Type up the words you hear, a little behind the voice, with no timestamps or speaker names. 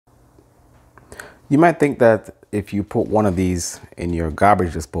You might think that if you put one of these in your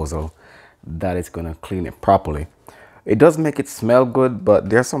garbage disposal, that it's gonna clean it properly. It does make it smell good, but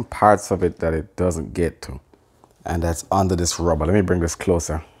there's some parts of it that it doesn't get to. And that's under this rubber. Let me bring this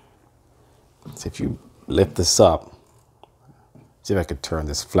closer. So if you lift this up, see if I could turn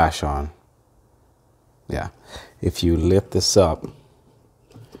this flash on. Yeah, if you lift this up,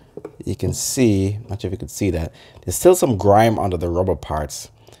 you can see, I'm not sure if you can see that, there's still some grime under the rubber parts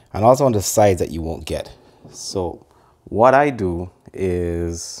and also on the sides that you won't get. So what I do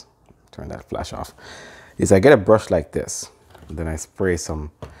is, turn that flash off, is I get a brush like this, and then I spray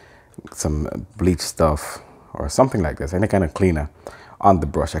some bleach stuff or something like this, any kind of cleaner on the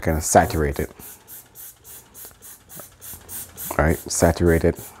brush. I kind of saturate it. All right, saturate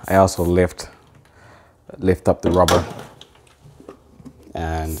it. I also lift up the rubber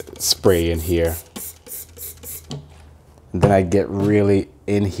and spray in here. And then I get really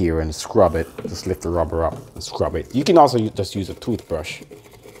in here and scrub it. Just lift the rubber up and scrub it. You can also just use a toothbrush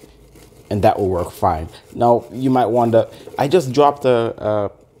and that will work fine. Now you might wonder, I just dropped a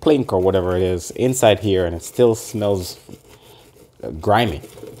plink or whatever it is inside here and it still smells grimy.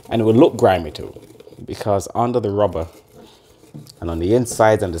 And it will look grimy too, because under the rubber and on the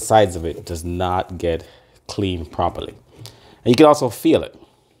inside and the sides of it does not get cleaned properly. And you can also feel it,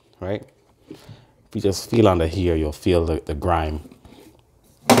 right? If you just feel under here, you'll feel the grime.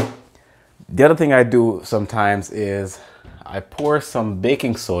 The other thing I do sometimes is I pour some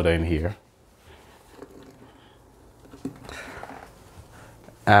baking soda in here.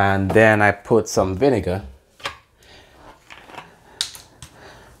 And then I put some vinegar.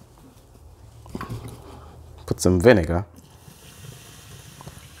 Put some vinegar.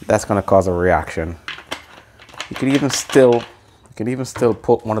 That's gonna cause a reaction. You can even still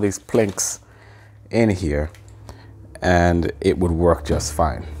put one of these plinks in here and it would work just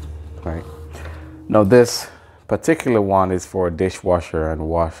fine, right? Now this particular one is for a dishwasher and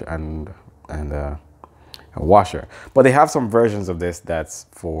a washer, but they have some versions of this that's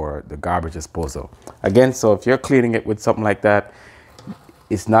for the garbage disposal. Again, so if you're cleaning it with something like that,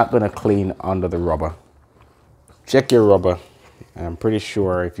 it's not gonna clean under the rubber. Check your rubber, and I'm pretty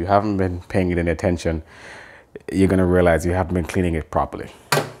sure if you haven't been paying it any attention, you're gonna realize you haven't been cleaning it properly.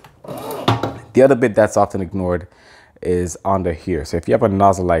 The other bit that's often ignored is under here. So if you have a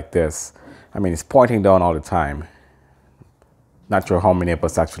nozzle like this, I mean, it's pointing down all the time. Not sure how many of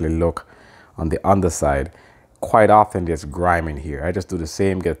us actually look on the underside. Quite often there's grime in here. I just do the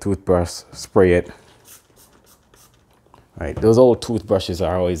same, get a toothbrush, spray it. Right, those old toothbrushes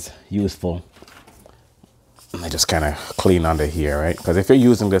are always useful. And I just kind of clean under here, right? Because if you're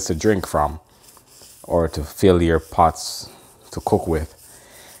using this to drink from or to fill your pots to cook with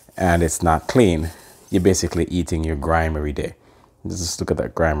and it's not clean, you're basically eating your grime every day. Just look at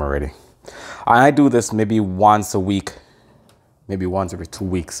that grime already. I do this maybe once a week, maybe once every 2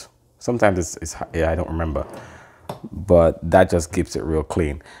 weeks. Sometimes yeah, I don't remember, but that just keeps it real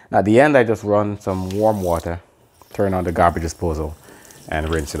clean. Now at the end, I just run some warm water, turn on the garbage disposal and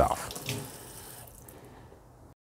rinse it off.